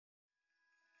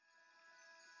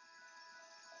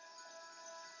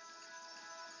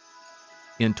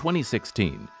In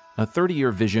 2016, a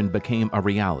 30-year vision became a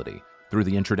reality through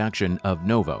the introduction of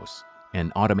NOVOS,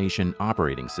 an automation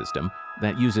operating system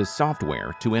that uses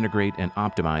software to integrate and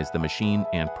optimize the machine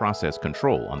and process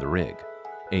control on the rig.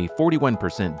 A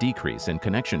 41% decrease in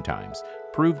connection times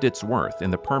proved its worth in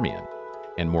the Permian,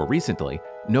 and more recently,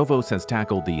 NOVOS has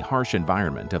tackled the harsh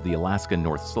environment of the Alaskan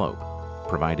North Slope,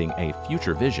 providing a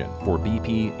future vision for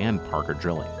BP and Parker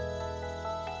Drilling.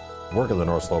 Work in the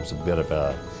North Slope's a bit of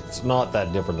it's not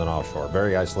that different than offshore.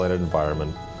 Very isolated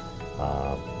environment,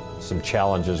 some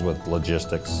challenges with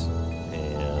logistics,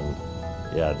 and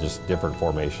yeah, just different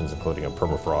formations, including a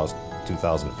permafrost,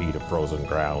 2,000 feet of frozen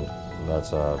ground.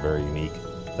 That's a very unique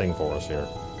thing for us here.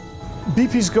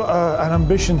 BP's got an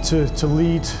ambition to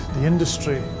lead the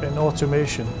industry in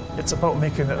automation. It's about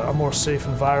making it a more safe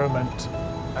environment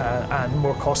and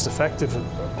more cost effective,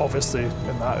 obviously,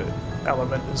 in that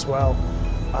element as well.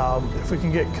 If we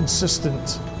can get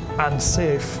consistent and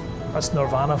safe, that's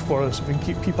nirvana for us. If we can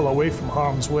keep people away from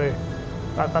harm's way,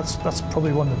 that's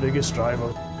probably one of the biggest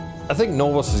drivers. I think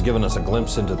NOVOS has given us a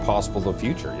glimpse into the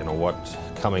future. You know, what's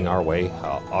coming our way,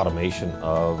 automation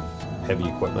of heavy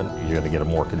equipment. You're going to get a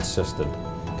more consistent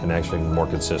connection, more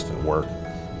consistent work,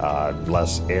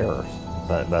 less error.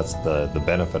 That's the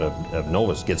benefit of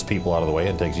NOVOS. Gets people out of the way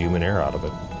and takes human error out of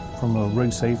it. From a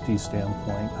rig safety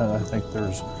standpoint, I think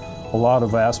there's a lot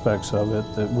of aspects of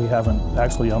it that we haven't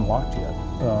actually unlocked yet.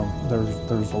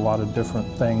 There's a lot of different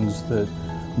things that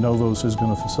NOVOS is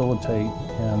going to facilitate,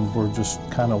 and we're just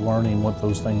kind of learning what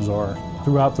those things are.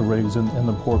 Throughout the rigs in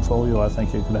the portfolio, I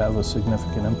think it could have a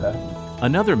significant impact.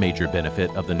 Another major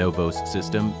benefit of the NOVOS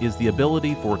system is the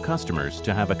ability for customers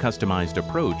to have a customized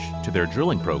approach to their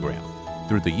drilling program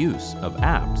through the use of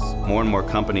apps. More and more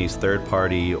companies, third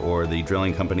party or the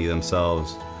drilling company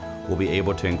themselves, will be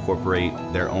able to incorporate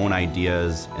their own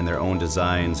ideas and their own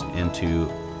designs into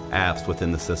apps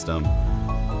within the system.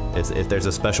 If there's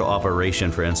a special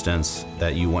operation, for instance,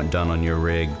 that you want done on your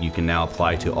rig, you can now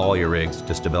apply to all your rigs.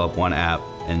 Just develop one app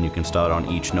and you can start on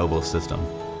each NOVOS system.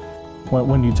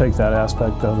 When you take that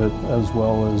aspect of it, as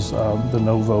well as the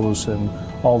NOVOS and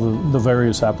all the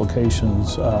various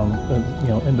applications,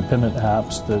 independent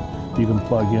apps that you can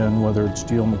plug in, whether it's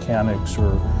geomechanics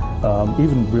or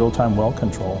even real-time well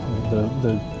control,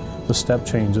 the step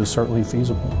change is certainly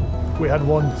feasible. We had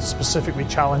one specifically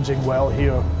challenging well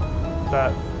here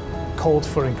that called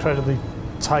for incredibly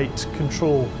tight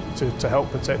control to help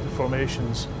protect the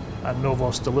formations, and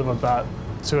NOVOS delivered that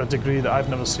to a degree that I've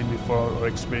never seen before or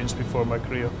experienced before in my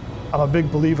career. I'm a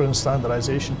big believer in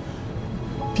standardization.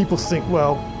 People think,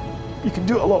 well, you can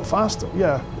do it a lot faster.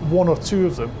 Yeah, one or two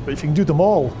of them, but if you can do them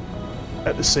all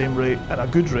at the same rate and a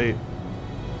good rate,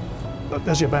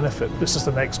 there's your benefit. This is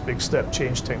the next big step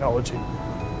change technology,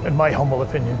 in my humble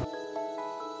opinion.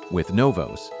 With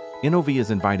NOVOS, NOV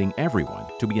is inviting everyone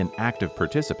to be an active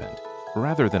participant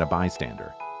rather than a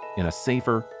bystander in a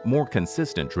safer, more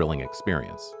consistent drilling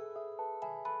experience.